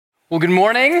Well, good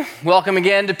morning. Welcome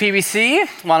again to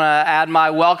PBC. Want to add my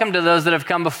welcome to those that have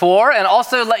come before, and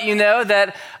also let you know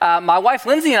that my wife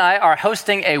Lindsay and I are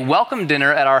hosting a welcome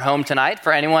dinner at our home tonight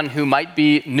for anyone who might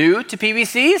be new to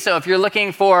PBC. So if you're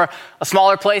looking for a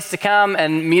smaller place to come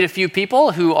and meet a few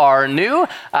people who are new,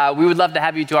 we would love to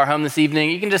have you to our home this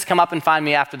evening. You can just come up and find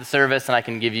me after the service, and I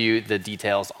can give you the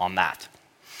details on that.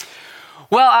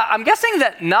 Well, I'm guessing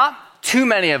that not too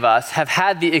many of us have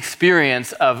had the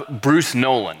experience of Bruce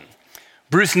Nolan.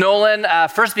 Bruce Nolan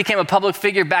first became a public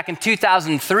figure back in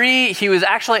 2003. He was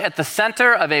actually at the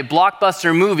center of a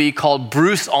blockbuster movie called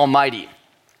Bruce Almighty.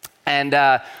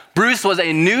 And Bruce was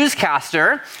a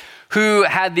newscaster who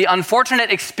had the unfortunate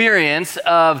experience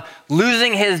of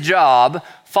losing his job,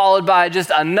 followed by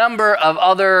just a number of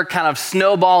other kind of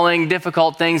snowballing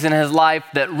difficult things in his life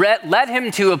that led him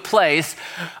to a place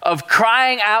of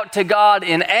crying out to God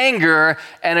in anger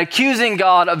and accusing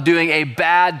God of doing a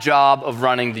bad job of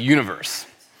running the universe.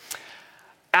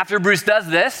 After Bruce does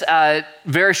this,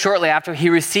 very shortly after, he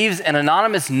receives an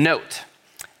anonymous note.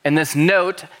 And this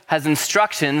note has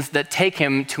instructions that take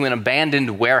him to an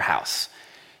abandoned warehouse.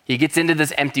 He gets into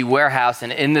this empty warehouse,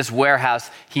 and in this warehouse,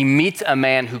 he meets a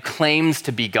man who claims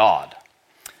to be God.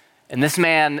 And this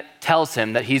man tells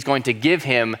him that he's going to give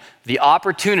him the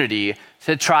opportunity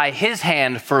to try his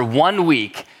hand for 1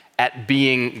 week at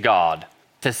being God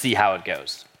to see how it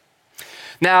goes.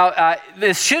 Now,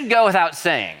 this should go without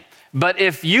saying, but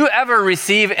if you ever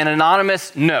receive an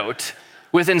anonymous note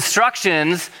with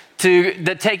instructions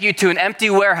that take you to an empty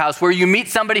warehouse where you meet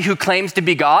somebody who claims to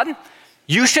be God,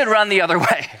 you should run the other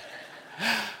way.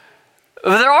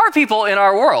 There are people in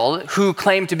our world who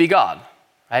claim to be God,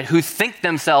 right? Who think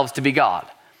themselves to be God.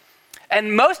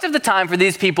 And most of the time for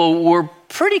these people, we're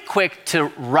pretty quick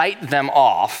to write them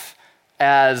off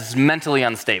as mentally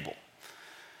unstable.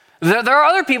 There are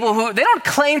other people who, they don't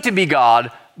claim to be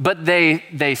God, but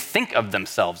they think of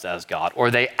themselves as God,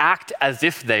 or they act as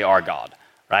if they are God,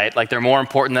 right? Like they're more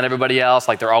important than everybody else,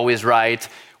 like they're always right.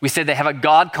 We say they have a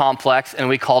God complex, and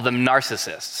we call them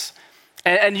narcissists.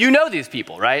 And you know these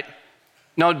people, right?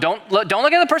 No, don't look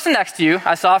at the person next to you.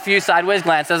 I saw a few sideways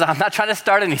glances. I'm not trying to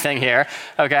start anything here,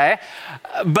 okay?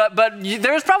 But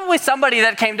there's probably somebody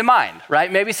that came to mind,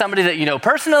 right? Maybe somebody that you know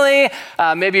personally.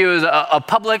 Maybe it was a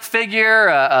public figure,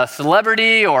 a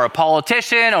celebrity, or a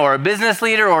politician, or a business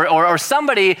leader, or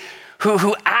somebody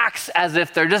who acts as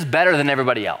if they're just better than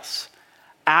everybody else.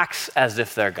 Acts as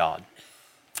if they're God.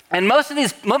 And most of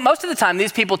the time,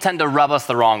 these people tend to rub us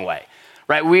the wrong way,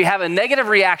 right? We have a negative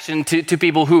reaction to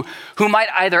people who might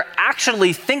either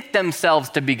actually think themselves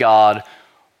to be God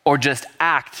or just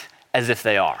act as if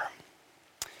they are.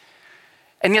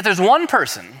 And yet there's one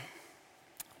person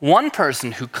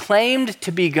who claimed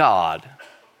to be God,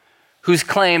 whose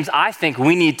claims I think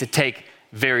we need to take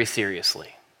very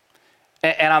seriously.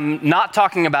 And I'm not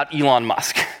talking about Elon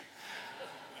Musk.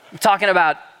 I'm talking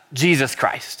about Jesus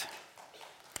Christ.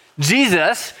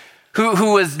 Jesus,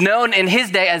 who was known in his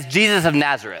day as Jesus of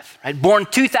Nazareth, right? Born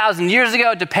 2,000 years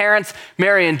ago to parents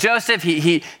Mary and Joseph.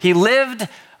 He lived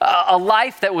a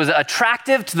life that was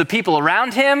attractive to the people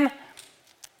around him,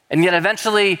 and yet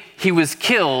eventually he was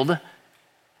killed.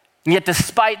 And yet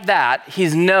despite that,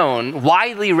 he's known,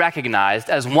 widely recognized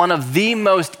as one of the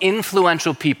most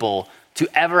influential people to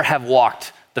ever have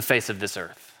walked the face of this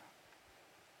earth.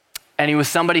 And he was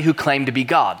somebody who claimed to be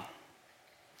God.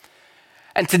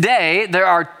 And today, there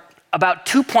are about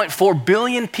 2.4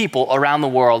 billion people around the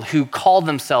world who call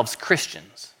themselves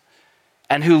Christians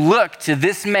and who look to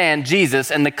this man, Jesus,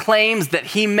 and the claims that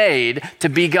he made to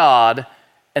be God,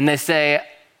 and they say,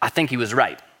 I think he was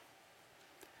right.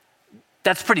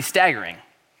 That's pretty staggering.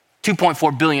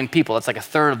 2.4 billion people, that's like a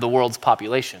third of the world's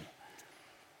population.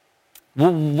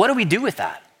 Well, what do we do with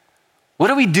that? What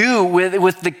do we do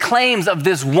with the claims of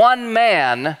this one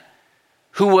man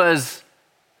who was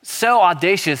so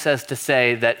audacious as to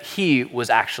say that he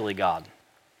was actually God?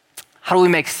 How do we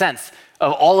make sense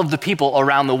of all of the people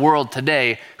around the world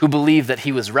today who believe that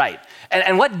he was right?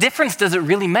 And what difference does it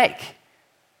really make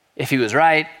if he was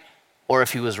right or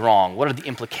if he was wrong? What are the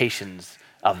implications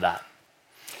of that?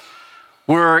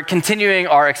 We're continuing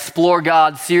our Explore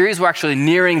God series. We're actually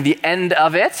nearing the end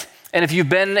of it. And if you've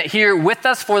been here with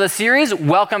us for the series,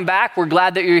 welcome back. We're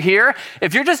glad that you're here.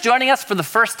 If you're just joining us for the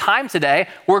first time today,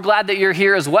 we're glad that you're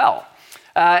here as well.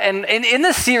 And in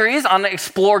this series on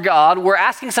Explore God, we're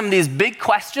asking some of these big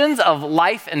questions of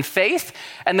life and faith.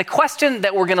 And the question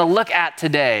that we're going to look at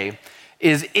today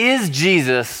is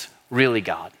Jesus really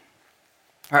God?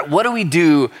 All right, what do we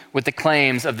do with the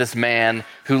claims of this man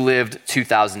who lived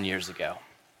 2,000 years ago?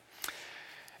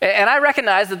 And I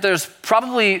recognize that there's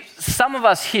probably some of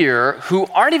us here who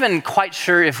aren't even quite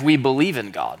sure if we believe in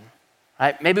God.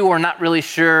 Right? Maybe we're not really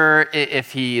sure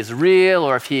if he is real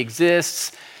or if he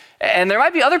exists. And there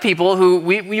might be other people who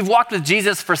we've walked with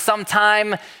Jesus for some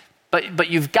time, but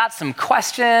you've got some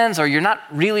questions or you're not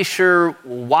really sure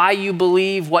why you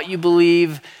believe what you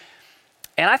believe.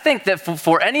 And I think that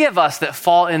for any of us that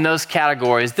fall in those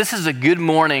categories, this is a good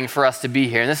morning for us to be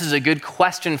here. And this is a good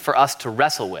question for us to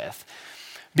wrestle with.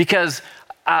 Because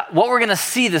what we're going to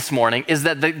see this morning is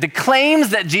that the claims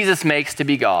that Jesus makes to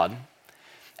be God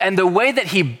and the way that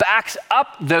he backs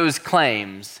up those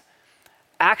claims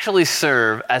actually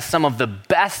serve as some of the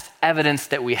best evidence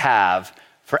that we have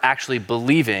for actually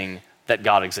believing that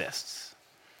God exists.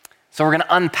 So we're going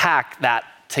to unpack that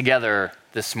together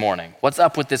this morning. What's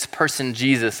up with this person,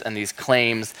 Jesus, and these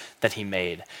claims that he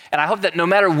made? And I hope that no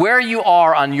matter where you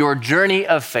are on your journey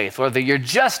of faith, whether you're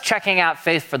just checking out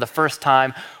faith for the first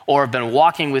time or have been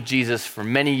walking with Jesus for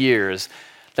many years,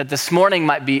 that this morning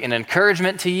might be an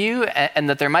encouragement to you and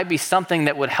that there might be something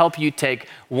that would help you take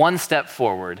one step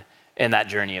forward in that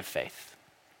journey of faith.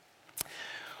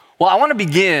 Well, I want to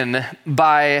begin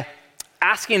by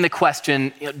asking the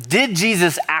question, did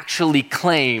Jesus actually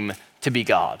claim to be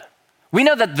God? We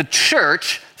know that the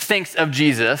church thinks of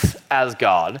Jesus as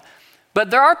God,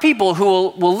 but there are people who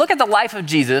will look at the life of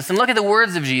Jesus and look at the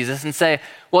words of Jesus and say,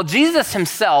 well, Jesus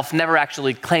himself never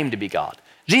actually claimed to be God.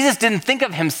 Jesus didn't think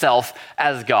of himself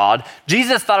as God.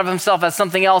 Jesus thought of himself as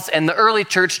something else, and the early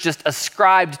church just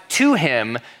ascribed to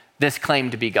him this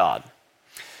claim to be God.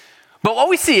 But what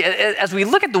we see as we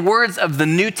look at the words of the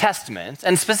New Testament,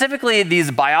 and specifically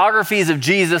these biographies of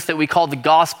Jesus that we call the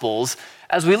Gospels,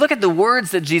 as we look at the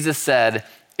words that Jesus said,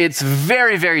 it's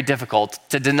very, very difficult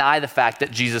to deny the fact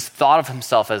that Jesus thought of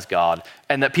himself as God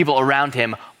and that people around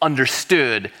him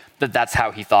understood that that's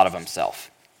how he thought of himself.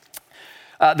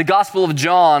 The Gospel of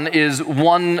John is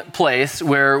one place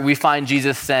where we find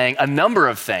Jesus saying a number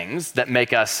of things that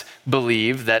make us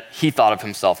believe that he thought of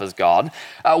himself as God.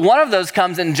 One of those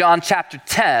comes in John chapter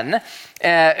 10,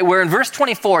 where in verse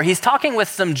 24, he's talking with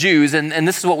some Jews, and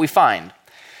this is what we find. It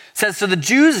says, so the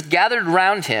Jews gathered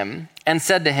around him and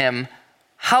said to him,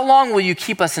 how long will you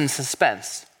keep us in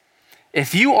suspense?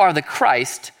 If you are the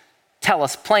Christ, tell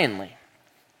us plainly.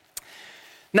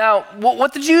 Now,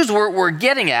 what the Jews were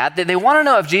getting at, that they want to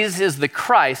know if Jesus is the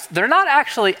Christ, they're not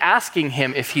actually asking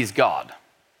him if he's God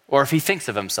or if he thinks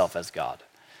of himself as God.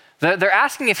 They're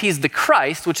asking if he's the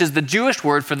Christ, which is the Jewish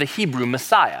word for the Hebrew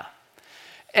Messiah.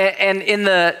 And in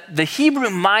the Hebrew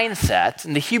mindset,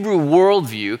 in the Hebrew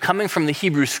worldview, coming from the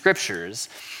Hebrew scriptures,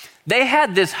 they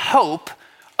had this hope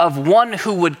of one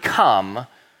who would come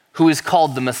who is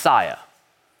called the Messiah.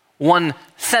 One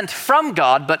sent from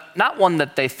God, but not one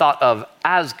that they thought of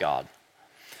as God.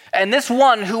 And this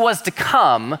one who was to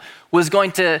come was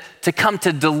going to come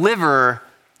to deliver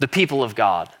the people of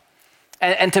God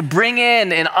and to bring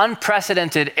in an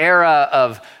unprecedented era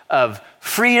of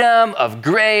freedom, of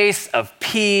grace, of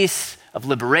peace, of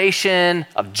liberation,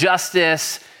 of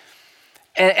justice.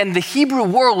 And the Hebrew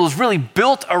world was really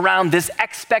built around this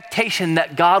expectation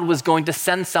that God was going to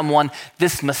send someone,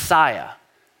 this Messiah.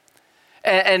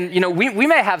 And you know, we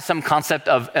may have some concept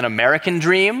of an American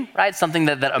dream, right? Something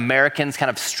that Americans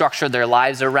kind of structure their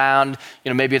lives around.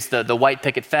 You know, maybe it's the white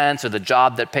picket fence or the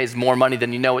job that pays more money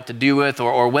than you know what to do with,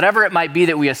 or whatever it might be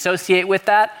that we associate with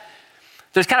that.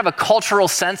 There's kind of a cultural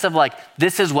sense of like,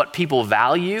 this is what people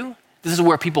value. This is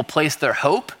where people place their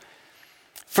hope.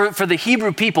 For the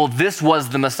Hebrew people, this was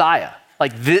the Messiah.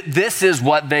 Like this is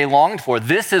what they longed for.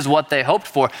 This is what they hoped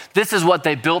for. This is what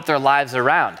they built their lives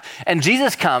around. And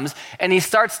Jesus comes and he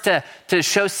starts to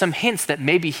show some hints that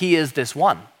maybe he is this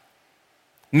one.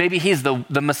 Maybe he's the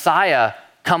Messiah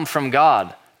come from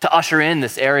God to usher in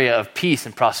this area of peace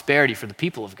and prosperity for the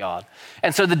people of God.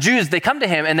 And so the Jews, they come to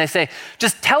him and they say,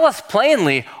 just tell us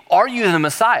plainly, are you the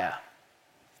Messiah?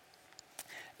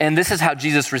 And this is how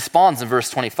Jesus responds in verse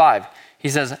 25. He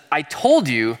says, I told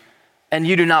you, and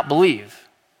you do not believe.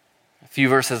 A few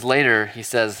verses later, he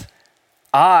says,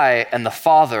 I and the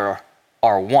Father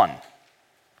are one.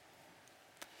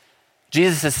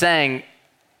 Jesus is saying,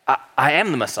 I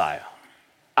am the Messiah.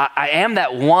 I am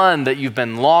that one that you've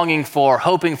been longing for,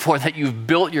 hoping for, that you've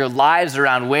built your lives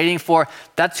around, waiting for.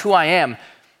 That's who I am.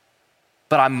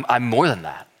 But I'm more than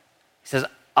that. He says,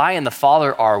 I and the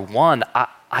Father are one.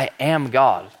 I am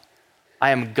God.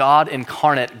 I am God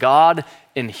incarnate, God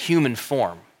in human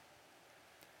form.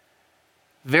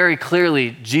 Very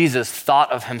clearly, Jesus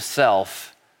thought of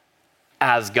himself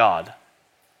as God.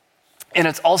 And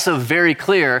it's also very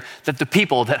clear that the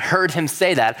people that heard him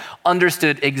say that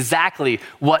understood exactly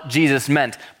what Jesus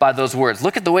meant by those words.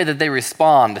 Look at the way that they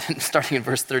respond, starting in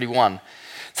verse 31. It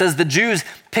says, the Jews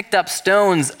picked up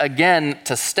stones again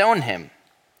to stone him.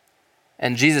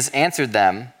 And Jesus answered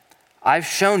them, I've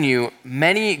shown you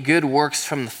many good works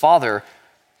from the Father.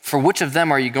 For which of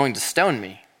them are you going to stone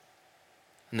me?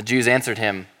 And the Jews answered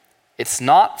him, it's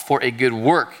not for a good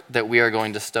work that we are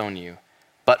going to stone you,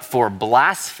 but for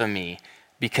blasphemy,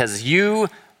 because you,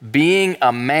 being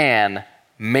a man,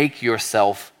 make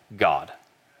yourself God.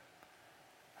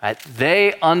 Right?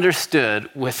 They understood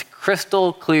with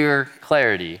crystal clear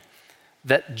clarity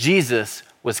that Jesus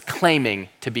was claiming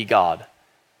to be God.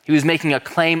 He was making a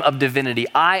claim of divinity.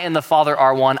 I and the Father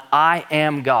are one. I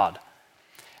am God.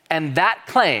 And that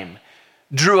claim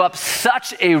drew up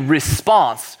such a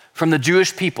response from the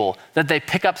Jewish people that they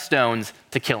pick up stones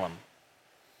to kill him.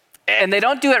 And they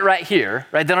don't do it right here,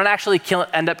 right? They don't actually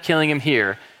end up killing him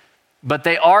here, but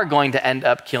they are going to end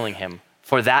up killing him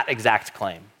for that exact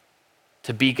claim,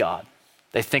 to be God.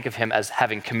 They think of him as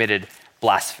having committed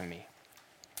blasphemy.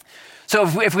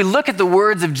 So if we look at the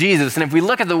words of Jesus, and if we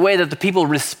look at the way that the people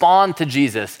respond to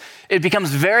Jesus, it becomes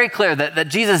very clear that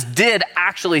Jesus did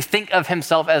actually think of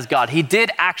himself as God. He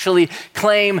did actually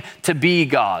claim to be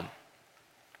God.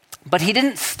 But he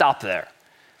didn't stop there.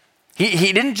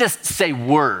 He didn't just say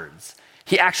words.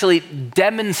 He actually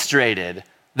demonstrated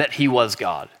that he was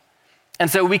God.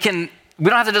 And so we don't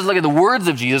have to just look at the words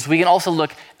of Jesus, we can also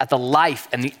look at the life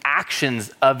and the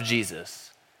actions of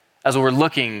Jesus as we're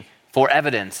looking for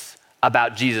evidence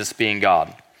about Jesus being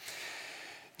God.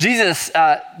 Jesus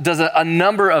does a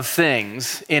number of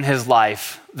things in his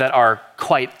life that are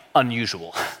quite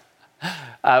unusual.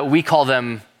 We call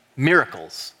them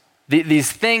miracles.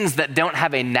 These things that don't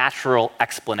have a natural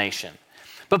explanation.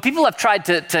 But people have tried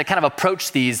to kind of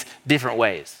approach these different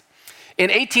ways. In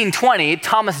 1820,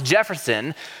 Thomas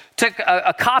Jefferson took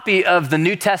a copy of the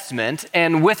New Testament,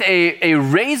 and with a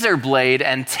razor blade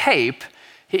and tape,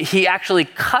 he actually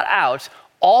cut out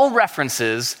all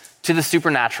references to the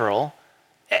supernatural,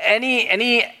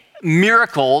 any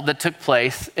miracle that took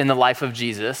place in the life of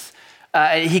Jesus.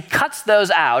 He cuts those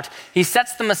out, he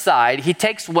sets them aside, he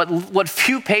takes what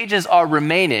few pages are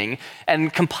remaining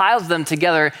and compiles them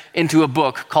together into a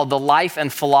book called The Life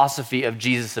and Philosophy of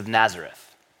Jesus of Nazareth.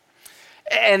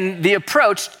 And the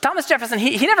approach, Thomas Jefferson,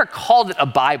 he never called it a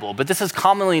Bible, but this is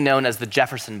commonly known as the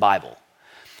Jefferson Bible.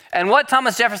 And what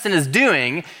Thomas Jefferson is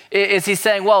doing is he's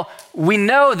saying, well, we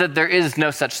know that there is no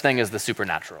such thing as the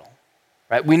supernatural,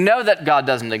 right? We know that God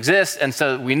doesn't exist, and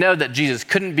so we know that Jesus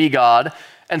couldn't be God.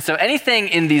 And so anything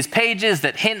in these pages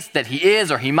that hints that he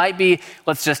is or he might be,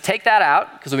 let's just take that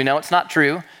out because we know it's not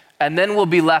true, and then we'll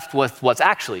be left with what's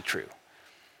actually true.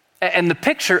 And the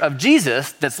picture of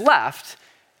Jesus that's left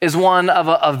is one of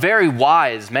a very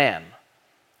wise man,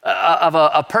 of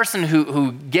a person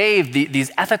who gave these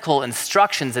ethical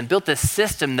instructions and built this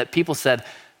system that people said,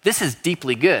 this is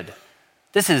deeply good,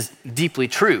 this is deeply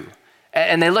true.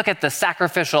 And they look at the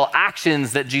sacrificial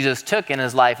actions that Jesus took in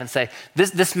his life and say,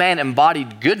 this man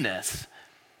embodied goodness,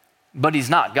 but he's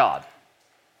not God.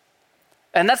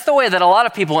 And that's the way that a lot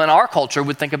of people in our culture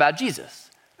would think about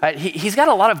Jesus. Right? He's got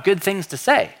a lot of good things to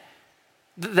say.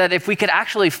 That if we could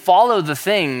actually follow the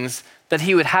things that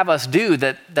he would have us do,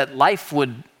 that life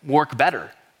would work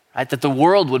better, right? That the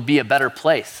world would be a better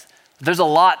place. There's a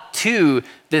lot to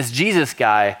this Jesus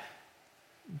guy,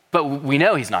 but we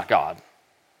know he's not God.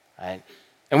 Right?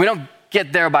 And we don't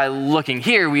get there by looking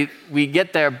here. We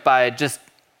get there by just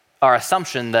our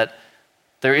assumption that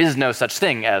there is no such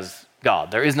thing as God.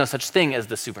 There is no such thing as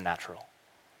the supernatural.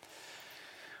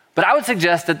 But I would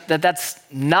suggest that that's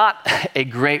not a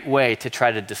great way to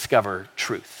try to discover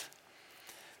truth.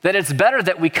 That it's better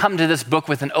that we come to this book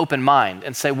with an open mind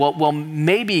and say, well,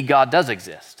 maybe God does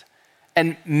exist.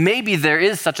 And maybe there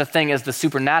is such a thing as the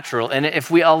supernatural. And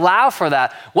if we allow for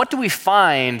that, what do we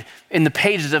find in the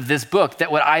pages of this book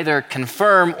that would either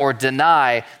confirm or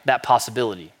deny that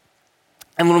possibility?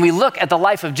 And when we look at the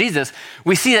life of Jesus,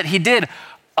 we see that he did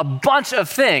a bunch of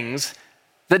things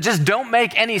that just don't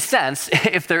make any sense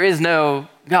if there is no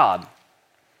God.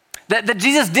 That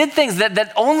Jesus did things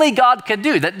that only God could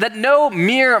do, that no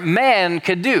mere man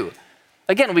could do.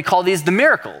 Again, we call these the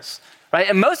miracles. Right?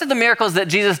 And most of the miracles that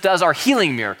Jesus does are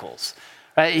healing miracles.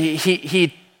 Right?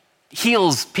 He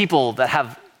heals people that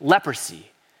have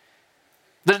leprosy.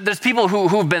 There's people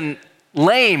who've been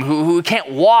lame, who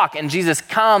can't walk, and Jesus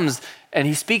comes and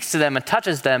he speaks to them and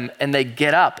touches them, and they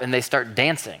get up and they start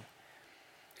dancing.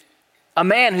 A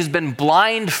man who's been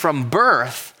blind from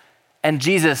birth, and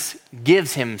Jesus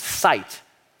gives him sight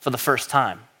for the first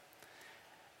time.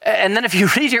 And then if you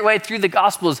read your way through the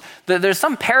Gospels, there's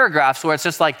some paragraphs where it's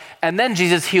just like, and then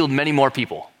Jesus healed many more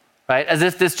people, right? As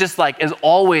if this just like is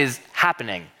always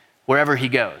happening wherever he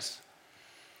goes.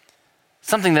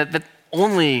 Something that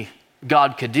only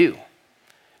God could do.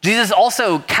 Jesus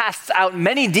also casts out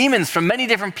many demons from many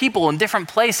different people in different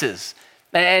places.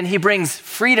 And he brings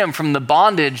freedom from the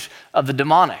bondage of the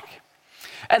demonic.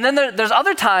 And then there's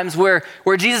other times where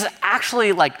Jesus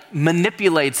actually like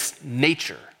manipulates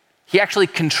nature. He actually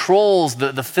controls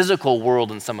the physical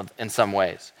world in some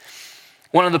ways.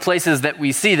 One of the places that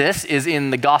we see this is in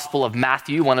the Gospel of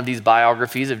Matthew, one of these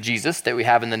biographies of Jesus that we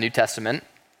have in the New Testament.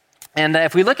 And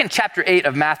if we look in chapter 8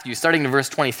 of Matthew, starting in verse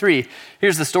 23,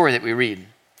 here's the story that we read.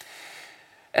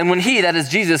 And when he, that is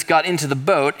Jesus, got into the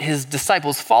boat, his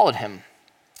disciples followed him.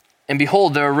 And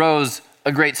behold, there arose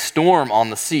a great storm on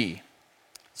the sea,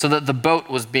 so that the boat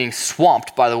was being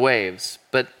swamped by the waves,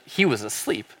 but he was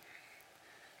asleep.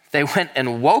 They went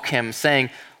and woke him, saying,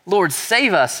 Lord,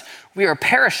 save us, we are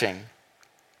perishing.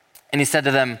 And he said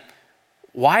to them,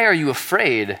 why are you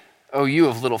afraid, O you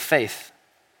of little faith?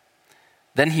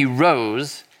 Then he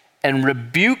rose and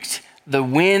rebuked the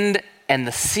wind and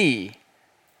the sea,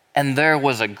 and there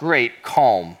was a great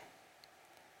calm.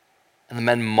 And the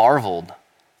men marveled,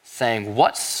 saying,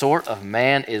 what sort of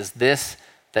man is this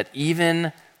that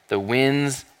even the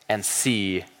winds and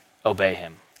sea obey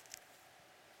him?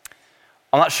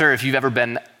 I'm not sure if you've ever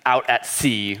been out at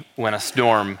sea when a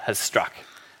storm has struck.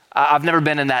 I've never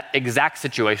been in that exact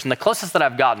situation. The closest that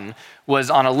I've gotten was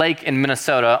on a lake in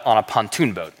Minnesota on a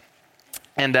pontoon boat.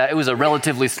 And it was a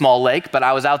relatively small lake, but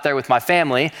I was out there with my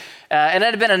family. And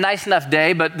it had been a nice enough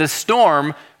day, but the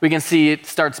storm, we can see it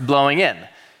starts blowing in.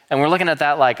 And we're looking at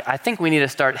that like, I think we need to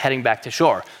start heading back to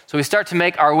shore. So we start to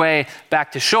make our way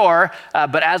back to shore,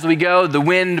 but as we go, the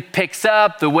wind picks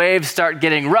up, the waves start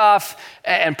getting rough,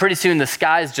 and pretty soon the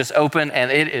skies just open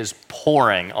and it is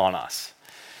pouring on us.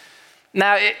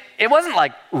 Now, it wasn't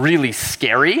like really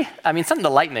scary. I mean, some of the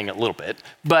lightning a little bit,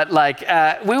 but like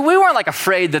we weren't like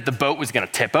afraid that the boat was gonna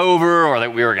tip over or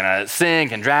that we were gonna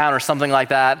sink and drown or something like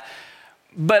that.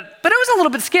 But it was a little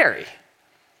bit scary.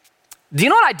 Do you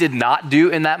know what I did not do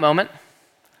in that moment?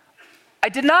 I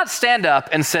did not stand up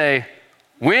and say,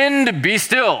 wind, be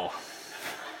still,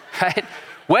 right?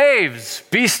 Waves,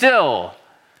 be still.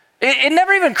 It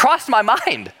never even crossed my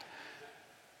mind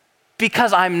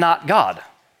because I'm not God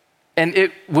and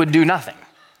it would do nothing,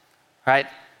 right?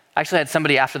 I actually had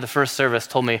somebody after the first service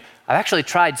told me, I've actually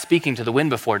tried speaking to the wind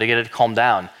before to get it to calm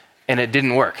down and it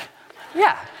didn't work.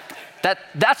 Yeah,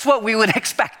 that's what we would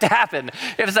expect to happen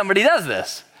if somebody does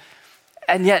this.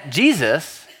 And yet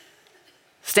Jesus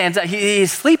stands up.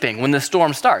 He's sleeping when the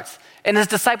storm starts. And his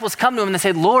disciples come to him and they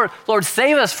say, Lord,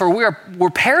 save us, for we're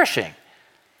perishing.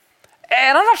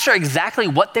 And I'm not sure exactly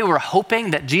what they were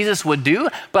hoping that Jesus would do,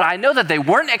 but I know that they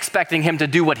weren't expecting him to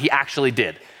do what he actually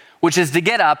did, which is to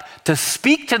get up, to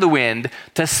speak to the wind,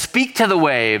 to speak to the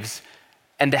waves,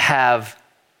 and to have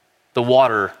the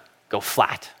water go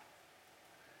flat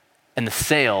and the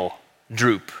sail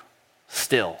droop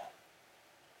still.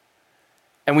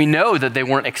 And we know that they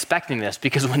weren't expecting this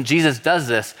because when Jesus does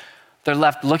this, they're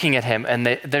left looking at him and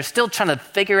they're still trying to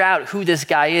figure out who this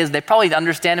guy is. They probably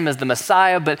understand him as the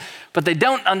Messiah, but they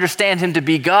don't understand him to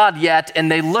be God yet. And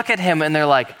they look at him and they're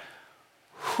like,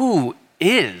 who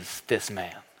is this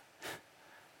man?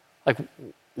 Like,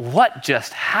 what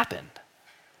just happened?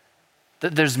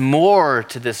 There's more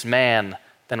to this man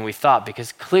than we thought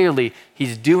because clearly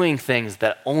he's doing things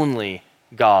that only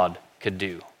God could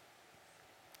do.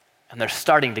 And they're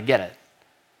starting to get it.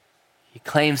 He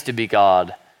claims to be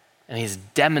God, and he's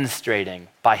demonstrating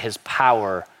by his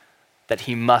power that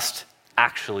he must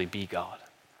actually be God.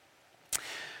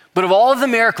 But of all of the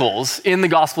miracles in the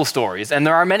gospel stories, and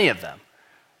there are many of them,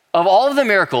 of all of the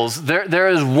miracles, there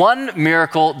is one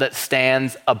miracle that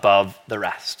stands above the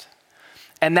rest.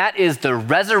 And that is the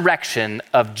resurrection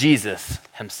of Jesus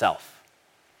himself.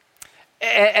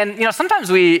 And you know,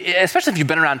 sometimes we, especially if you've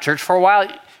been around church for a while,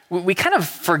 we kind of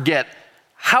forget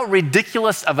how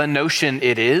ridiculous of a notion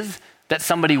it is that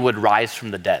somebody would rise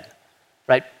from the dead,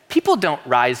 right? People don't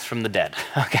rise from the dead,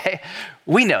 okay?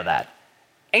 We know that.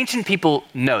 Ancient people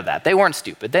know that. They weren't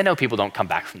stupid. They know people don't come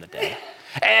back from the dead.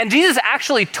 And Jesus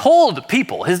actually told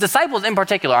people, his disciples in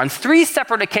particular, on 3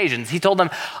 separate occasions, he told them,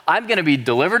 I'm going to be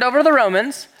delivered over to the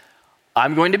Romans,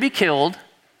 I'm going to be killed,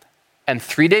 and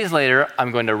 3 days later,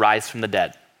 I'm going to rise from the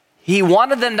dead. He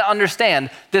wanted them to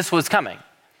understand this was coming.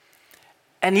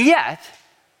 And yet,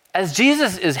 as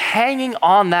Jesus is hanging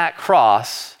on that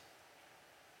cross,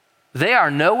 they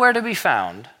are nowhere to be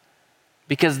found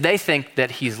because they think that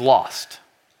he's lost.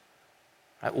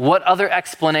 Right? What other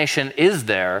explanation is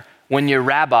there when your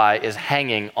rabbi is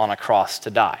hanging on a cross to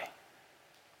die.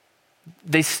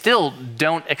 They still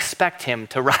don't expect him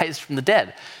to rise from the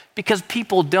dead because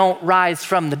people don't rise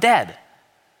from the dead.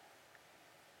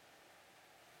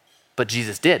 But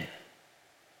Jesus did.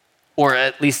 Or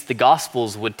at least the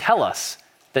Gospels would tell us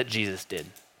that Jesus did.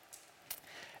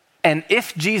 And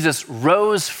if Jesus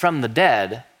rose from the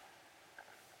dead,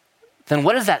 then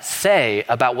what does that say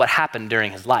about what happened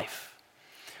during his life?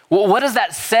 Well, what does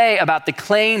that say about the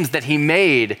claims that he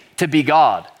made to be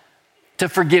God, to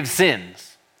forgive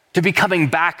sins, to be coming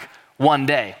back one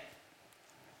day?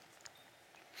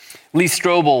 Lee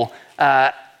Strobel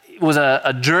was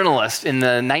a journalist in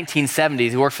the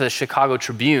 1970s. He worked for the Chicago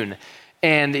Tribune,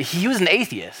 and he was an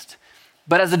atheist.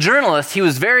 But as a journalist, he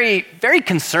was very, very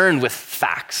concerned with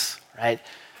facts, right?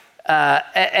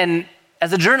 And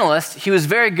as a journalist, he was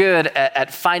very good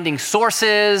at finding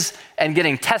sources and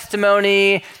getting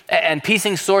testimony and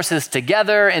piecing sources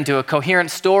together into a coherent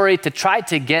story to try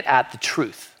to get at the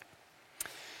truth.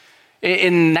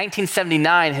 In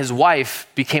 1979, his wife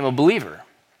became a believer.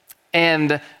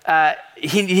 And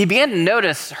he began to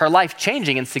notice her life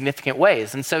changing in significant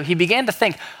ways. And so he began to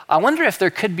think, I wonder if there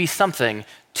could be something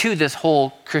to this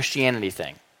whole Christianity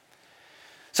thing.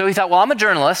 So he thought, well, I'm a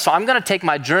journalist, so I'm going to take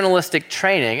my journalistic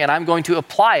training and I'm going to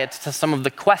apply it to some of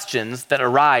the questions that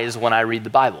arise when I read the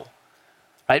Bible,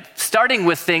 right? Starting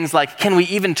with things like, can we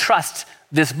even trust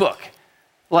this book?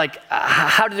 Like,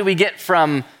 how did we get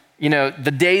from,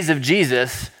 the days of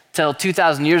Jesus till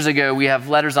 2,000 years ago, we have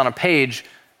letters on a page.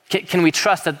 Can we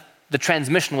trust that the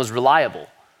transmission was reliable?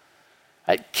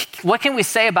 Right? What can we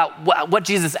say about what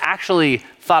Jesus actually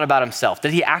thought about himself?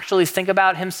 Did he actually think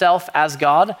about himself as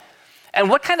God? And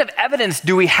what kind of evidence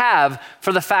do we have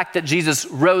for the fact that Jesus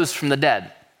rose from the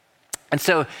dead? And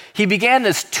so he began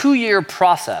this 2-year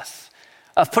process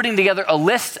of putting together a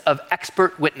list of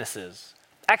expert witnesses,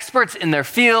 experts in their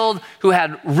field who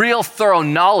had real thorough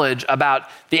knowledge about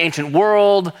the ancient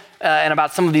world and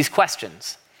about some of these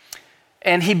questions.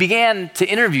 And he began to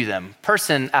interview them,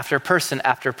 person after person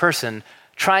after person,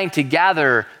 trying to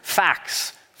gather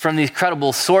facts from these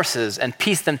credible sources and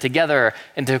piece them together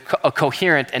into a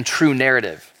coherent and true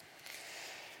narrative.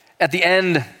 At the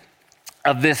end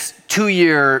of this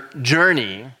 2-year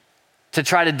journey to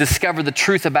try to discover the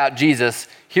truth about Jesus,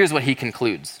 here's what he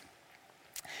concludes.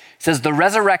 He says, the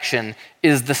resurrection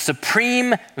is the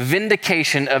supreme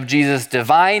vindication of Jesus'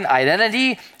 divine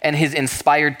identity and his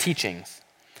inspired teachings.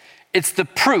 It's the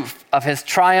proof of his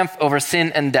triumph over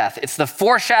sin and death. It's the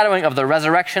foreshadowing of the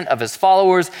resurrection of his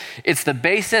followers. It's the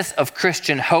basis of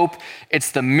Christian hope.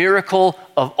 It's the miracle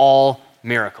of all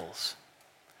miracles.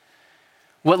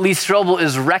 What Lee Strobel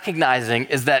is recognizing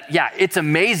is that, it's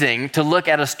amazing to look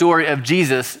at a story of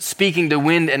Jesus speaking to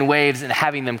wind and waves and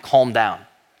having them calm down.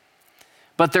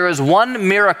 But there is one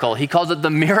miracle, he calls it the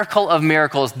miracle of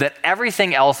miracles, that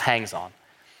everything else hangs on.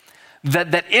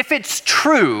 That if it's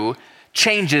true,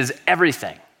 changes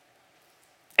everything.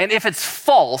 And if it's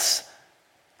false,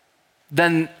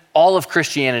 then all of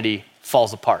Christianity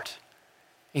falls apart.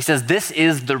 He says, this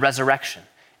is the resurrection.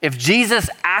 If Jesus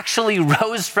actually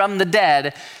rose from the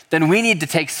dead, then we need to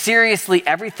take seriously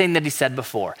everything that he said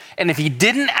before. And if he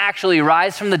didn't actually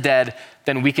rise from the dead,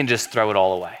 then we can just throw it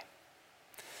all away.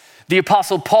 The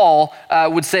Apostle Paul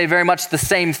would say very much the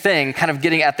same thing, kind of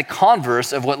getting at the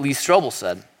converse of what Lee Strobel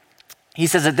said. He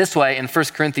says it this way in 1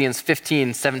 Corinthians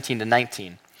 15, 17 to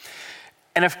 19.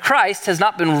 And if Christ has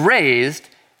not been raised,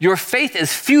 your faith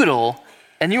is futile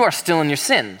and you are still in your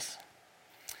sins.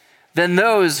 Then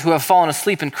those who have fallen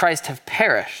asleep in Christ have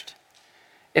perished.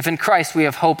 If in Christ we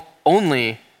have hope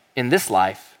only in this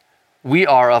life, we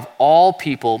are of all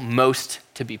people most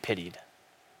to be pitied.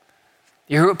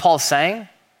 You hear what Paul's saying?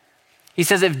 He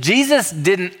says if Jesus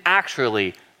didn't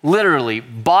actually, literally,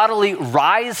 bodily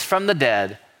rise from the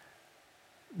dead,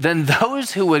 then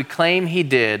those who would claim he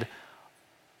did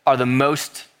are the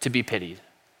most to be pitied.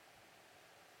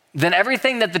 Then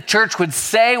everything that the church would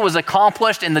say was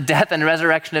accomplished in the death and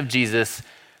resurrection of Jesus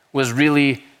was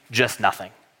really just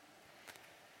nothing.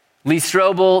 Lee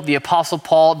Strobel, the Apostle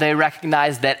Paul, they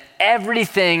recognized that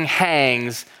everything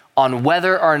hangs on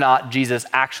whether or not Jesus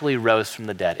actually rose from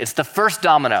the dead. It's the first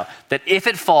domino that if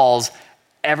it falls,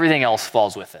 everything else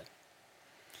falls with it.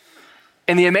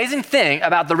 And the amazing thing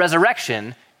about the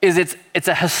resurrection is it's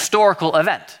a historical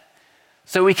event.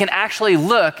 So we can actually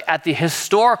look at the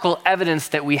historical evidence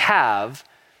that we have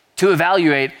to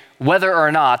evaluate whether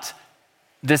or not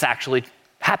this actually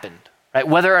happened, right?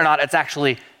 Whether or not it's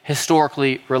actually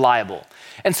historically reliable.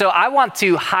 And so I want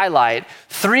to highlight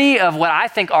 3 of what I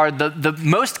think are the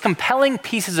most compelling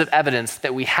pieces of evidence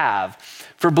that we have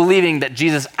for believing that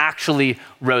Jesus actually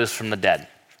rose from the dead.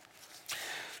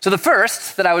 So the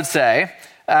first that I would say,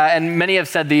 and many have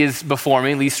said these before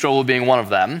me, Lee Strobel being one of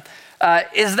them,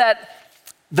 is that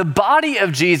the body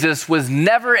of Jesus was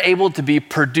never able to be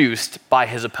produced by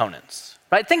his opponents.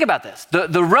 Right? Think about this.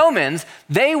 The Romans,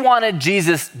 they wanted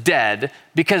Jesus dead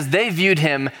because they viewed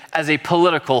him as a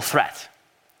political threat.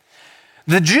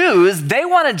 The Jews, they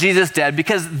wanted Jesus dead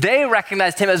because they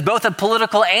recognized him as both a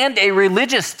political and a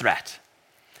religious threat.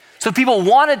 So people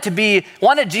wanted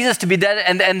Jesus to be dead,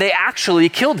 and they actually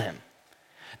killed him.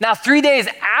 Now, 3 days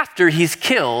after he's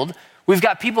killed, we've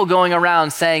got people going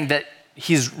around saying that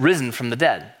he's risen from the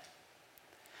dead.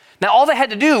 Now, all they had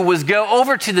to do was go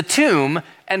over to the tomb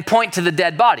and point to the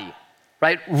dead body,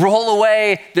 right? Roll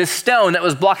away this stone that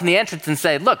was blocking the entrance and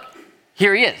say, look,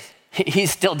 here he is.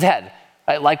 He's still dead,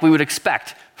 right? Like we would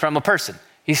expect from a person.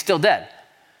 He's still dead.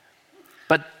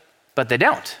 But they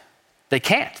don't. They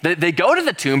can't. They go to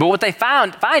the tomb, but what they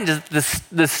find is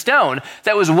the stone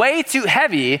that was way too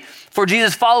heavy for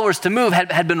Jesus' followers to move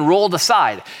had been rolled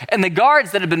aside. And the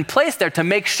guards that had been placed there to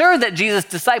make sure that Jesus'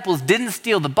 disciples didn't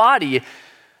steal the body,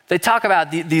 they talk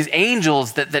about these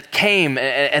angels that came,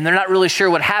 and they're not really sure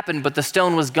what happened, but the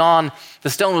stone was gone, the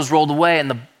stone was rolled away, and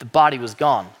the body was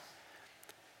gone.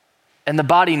 And the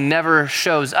body never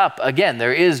shows up again.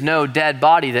 There is no dead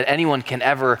body that anyone can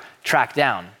ever track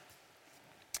down.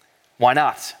 Why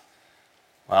not?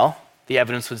 Well, the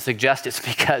evidence would suggest it's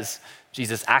because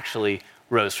Jesus actually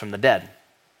rose from the dead.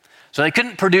 So they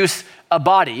couldn't produce a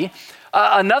body.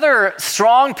 Another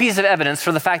strong piece of evidence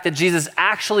for the fact that Jesus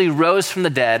actually rose from the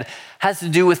dead has to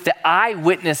do with the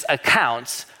eyewitness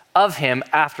accounts of him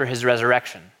after his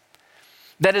resurrection.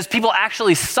 That is, people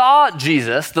actually saw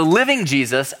Jesus, the living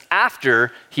Jesus,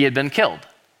 after he had been killed.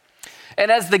 And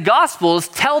as the Gospels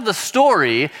tell the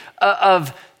story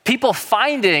of people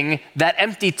finding that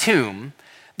empty tomb,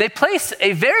 they place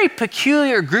a very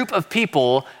peculiar group of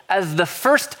people as the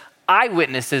first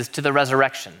eyewitnesses to the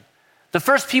resurrection. The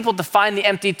first people to find the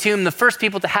empty tomb, the first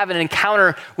people to have an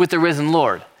encounter with the risen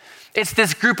Lord. It's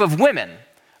this group of women,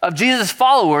 of Jesus'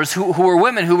 followers who were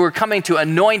women who were coming to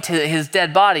anoint his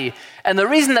dead body. And the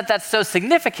reason that that's so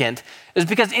significant is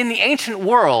because in the ancient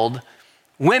world,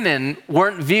 women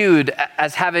weren't viewed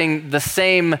as having the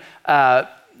same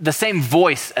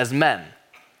voice as men.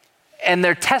 And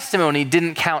their testimony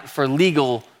didn't count for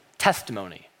legal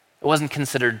testimony. It wasn't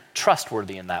considered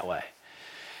trustworthy in that way.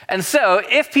 And so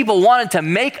if people wanted to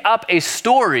make up a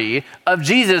story of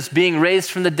Jesus being raised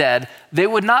from the dead, they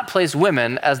would not place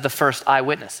women as the first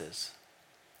eyewitnesses.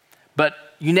 But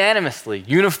unanimously,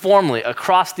 uniformly,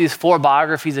 across these four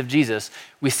biographies of Jesus,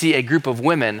 we see a group of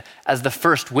women as the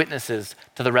first witnesses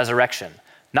to the resurrection.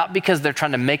 Not because they're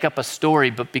trying to make up a story,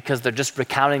 but because they're just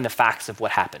recounting the facts of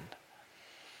what happened.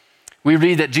 We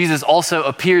read that Jesus also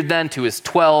appeared then to his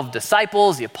 12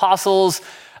 disciples, the apostles,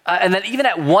 and that even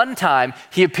at one time,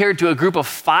 he appeared to a group of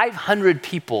 500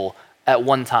 people at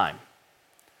one time.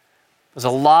 There's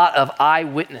a lot of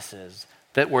eyewitnesses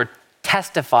that were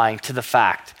testifying to the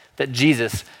fact that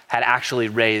Jesus had actually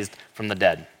raised from the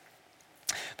dead.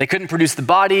 They couldn't produce the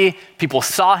body. People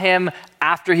saw him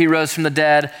after he rose from the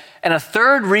dead. And a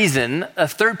third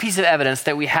piece of evidence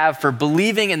that we have for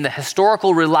believing in the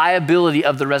historical reliability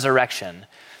of the resurrection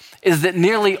is that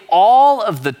nearly all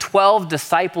of the 12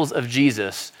 disciples of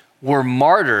Jesus were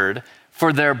martyred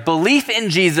for their belief in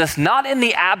Jesus, not in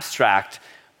the abstract,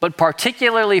 but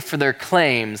particularly for their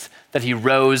claims that he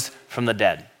rose from the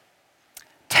dead.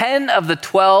 10 of the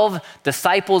 12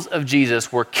 disciples of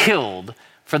Jesus were killed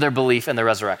for their belief in the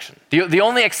resurrection. The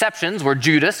only exceptions were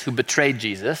Judas, who betrayed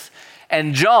Jesus,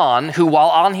 and John, who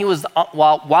while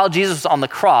Jesus was on the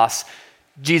cross,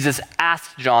 Jesus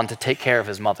asked John to take care of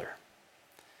his mother.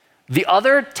 The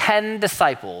other 10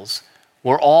 disciples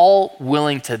were all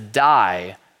willing to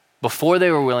die before they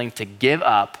were willing to give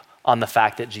up on the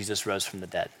fact that Jesus rose from the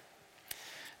dead.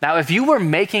 Now, if you were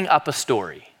making up a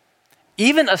story,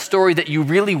 even a story that you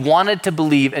really wanted to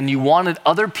believe and you wanted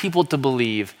other people to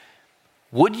believe,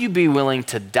 would you be willing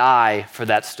to die for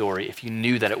that story if you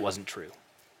knew that it wasn't true?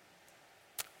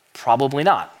 Probably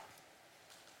not.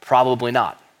 Probably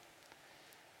not.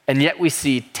 And yet we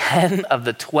see 10 of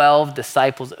the 12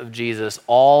 disciples of Jesus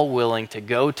all willing to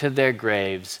go to their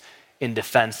graves in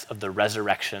defense of the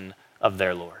resurrection of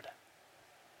their Lord.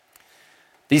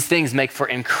 These things make for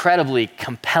incredibly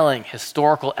compelling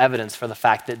historical evidence for the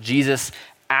fact that Jesus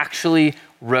actually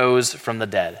rose from the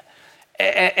dead.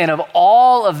 And of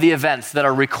all of the events that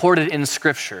are recorded in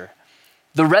Scripture,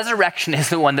 the resurrection is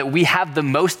the one that we have the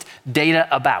most data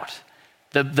about,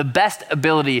 the best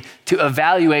ability to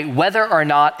evaluate whether or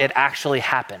not it actually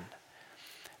happened.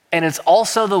 And it's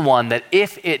also the one that,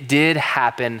 if it did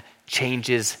happen,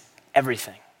 changes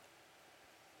everything.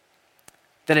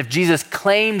 that if Jesus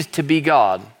claimed to be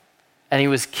God and he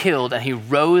was killed and he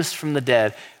rose from the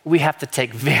dead, we have to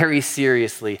take very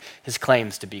seriously his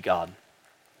claims to be God.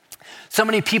 So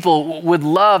many people would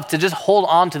love to just hold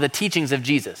on to the teachings of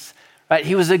Jesus, right?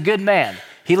 He was a good man.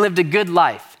 He lived a good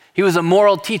life. He was a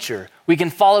moral teacher. We can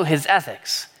follow his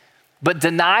ethics, but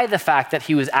deny the fact that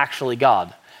he was actually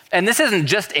God. And this isn't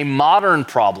just a modern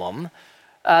problem.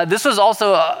 This was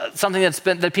also something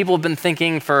that people have been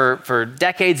thinking for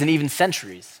decades and even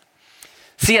centuries.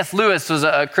 C.S. Lewis was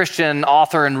a Christian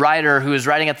author and writer who was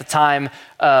writing at the time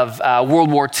of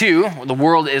World War II. The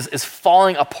world is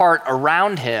falling apart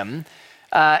around him,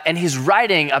 and he's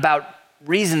writing about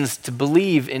reasons to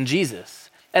believe in Jesus.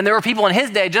 And there were people in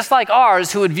his day, just like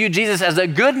ours, who would view Jesus as a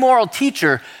good moral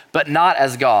teacher, but not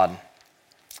as God.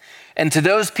 And to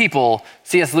those people,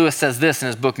 C.S. Lewis says this in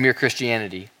his book, Mere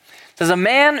Christianity. It says, a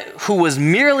man who was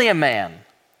merely a man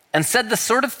and said the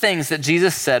sort of things that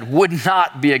Jesus said would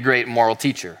not be a great moral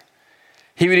teacher.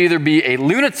 He would either be a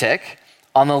lunatic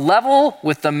on the level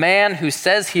with the man who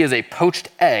says he is a poached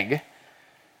egg,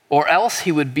 or else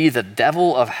he would be the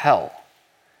devil of hell.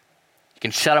 You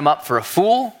can shut him up for a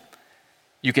fool,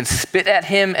 you can spit at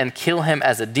him and kill him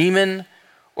as a demon,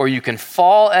 or you can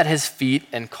fall at his feet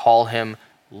and call him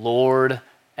Lord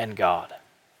and God.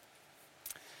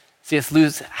 C.S.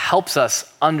 Lewis helps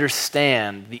us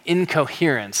understand the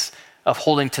incoherence of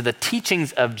holding to the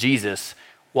teachings of Jesus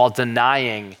while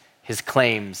denying his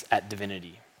claims at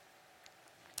divinity.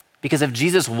 Because if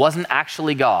Jesus wasn't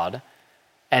actually God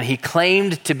and he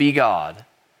claimed to be God,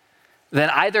 then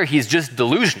either he's just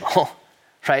delusional,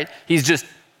 right? He's just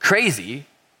crazy,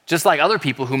 just like other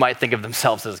people who might think of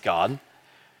themselves as God,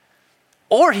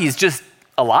 or he's just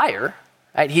a liar,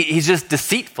 right? He's just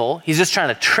deceitful. He's just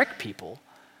trying to trick people.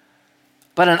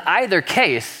 But in either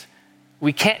case,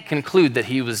 we can't conclude that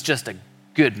he was just a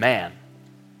good man,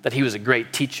 that he was a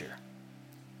great teacher.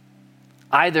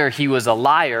 Either he was a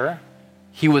liar,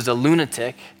 he was a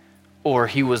lunatic, or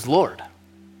he was Lord,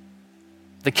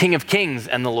 the King of Kings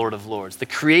and the Lord of Lords, the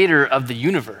creator of the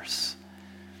universe.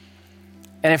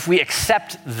 And if we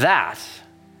accept that,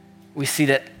 we see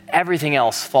that everything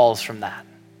else falls from that.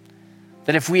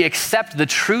 That if we accept the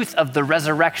truth of the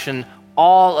resurrection,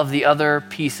 all of the other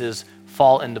pieces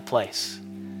fall into place.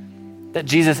 That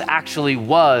Jesus actually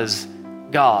was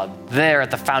God there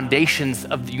at the foundations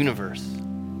of the universe.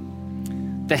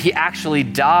 That he actually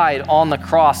died on the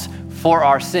cross for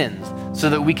our sins so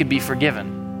that we could be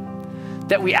forgiven.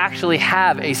 That we actually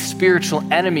have a spiritual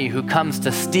enemy who comes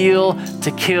to steal,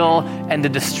 to kill, and to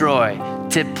destroy,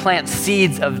 to plant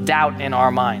seeds of doubt in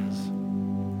our minds.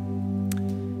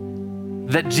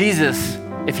 That Jesus,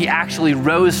 if he actually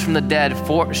rose from the dead,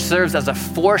 serves as a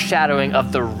foreshadowing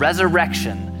of the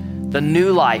resurrection, the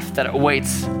new life that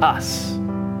awaits us.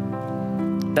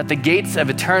 That the gates of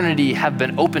eternity have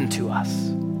been opened to us.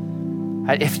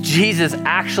 If Jesus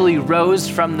actually rose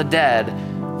from the dead,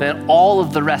 then all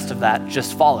of the rest of that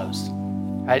just follows.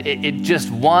 It just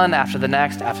one after the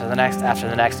next, after the next, after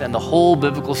the next, and the whole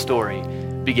biblical story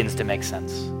begins to make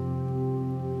sense.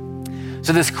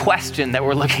 So this question that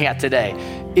we're looking at today,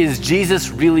 is Jesus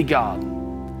really God?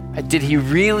 Did he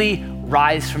really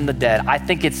rise from the dead? I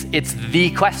think it's the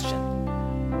question.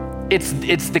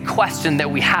 It's the question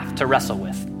that we have to wrestle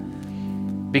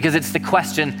with, because it's the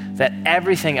question that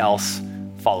everything else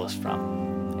follows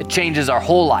from. It changes our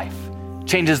whole life,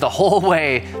 changes the whole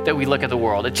way that we look at the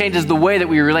world. It changes the way that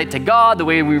we relate to God, the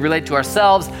way we relate to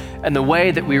ourselves, and the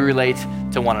way that we relate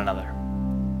to one another.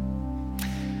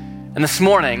 And this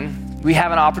morning, we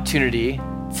have an opportunity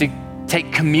to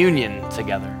take communion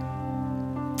together.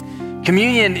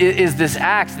 Communion is this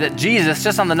act that Jesus,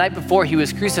 just on the night before he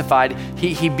was crucified,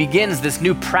 he begins this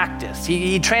new practice.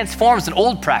 He transforms an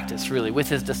old practice, really, with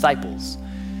his disciples.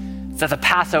 It's at the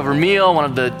Passover meal, one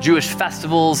of the Jewish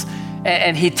festivals,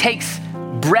 and he takes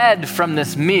bread from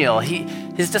this meal.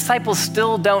 His disciples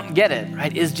still don't get it,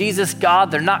 right? Is Jesus God?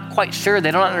 They're not quite sure.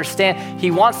 They don't understand. He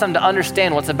wants them to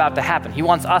understand what's about to happen. He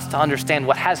wants us to understand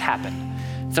what has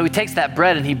happened. So he takes that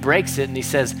bread and he breaks it and he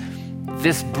says,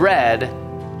 this bread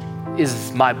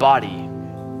is my body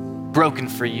broken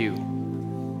for you.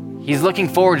 He's looking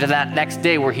forward to that next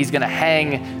day where he's going to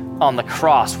hang on the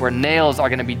cross, where nails are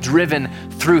going to be driven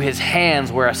through his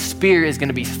hands, where a spear is going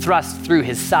to be thrust through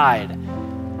his side,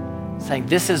 saying,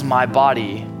 this is my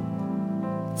body.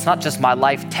 It's not just my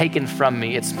life taken from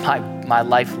me, it's my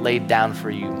life laid down for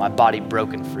you, my body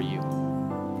broken for you.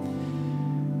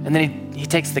 And then he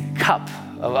takes the cup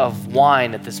of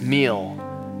wine at this meal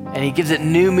and he gives it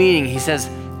new meaning. He says,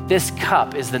 this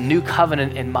cup is the new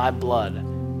covenant in my blood,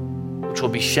 which will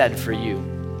be shed for you.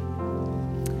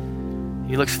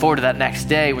 He looks forward to that next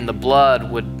day when the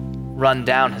blood would run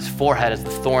down his forehead as the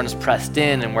thorns pressed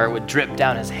in, and where it would drip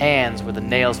down his hands where the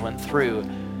nails went through,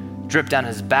 drip down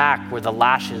his back where the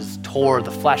lashes tore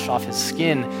the flesh off his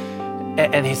skin.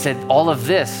 And he said, all of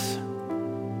this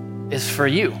is for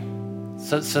you,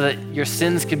 so that your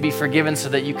sins could be forgiven, so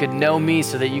that you could know me,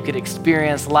 so that you could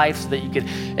experience life, so that you could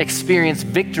experience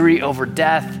victory over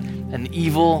death and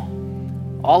evil.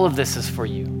 All of this is for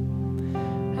you.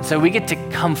 And so we get to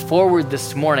come forward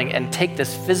this morning and take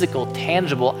this physical,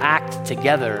 tangible act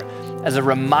together as a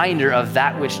reminder of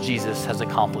that which Jesus has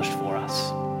accomplished for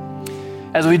us.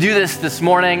 As we do this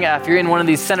morning, if you're in one of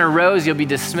these center rows, you'll be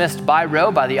dismissed by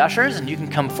row by the ushers, and you can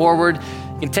come forward.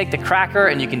 You can take the cracker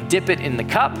and you can dip it in the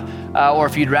cup, or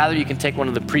if you'd rather, you can take one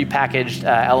of the prepackaged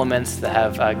elements that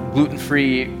have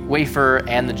gluten-free wafer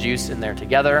and the juice in there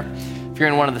together. If you're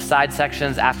in one of the side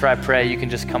sections, after I pray, you can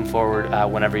just come forward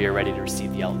whenever you're ready to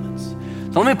receive the elements.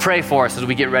 So let me pray for us as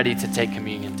we get ready to take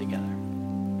communion together.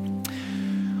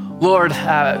 Lord,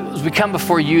 as we come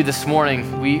before you this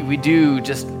morning, we do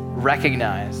just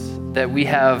recognize that we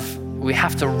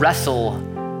have to wrestle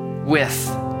with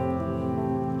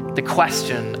the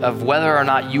question of whether or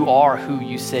not you are who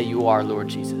you say you are, Lord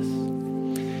Jesus.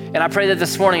 And I pray that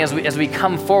this morning as we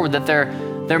come forward, that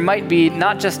there might be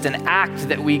not just an act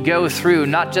that we go through,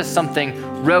 not just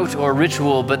something rote or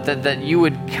ritual, but that you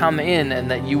would come in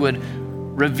and that you would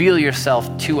reveal yourself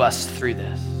to us through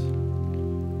this.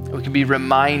 We can be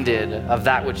reminded of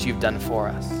that which you've done for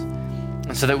us,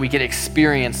 and so that we can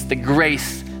experience the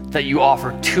grace that you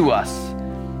offer to us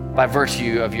by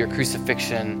virtue of your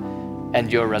crucifixion and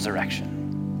your resurrection.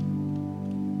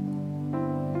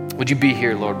 Would you be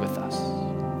here, Lord, with us?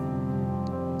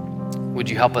 Would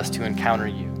you help us to encounter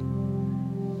you?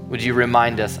 Would you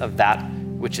remind us of that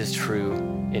which is true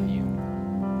in you?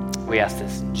 We ask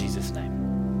this in Jesus' name.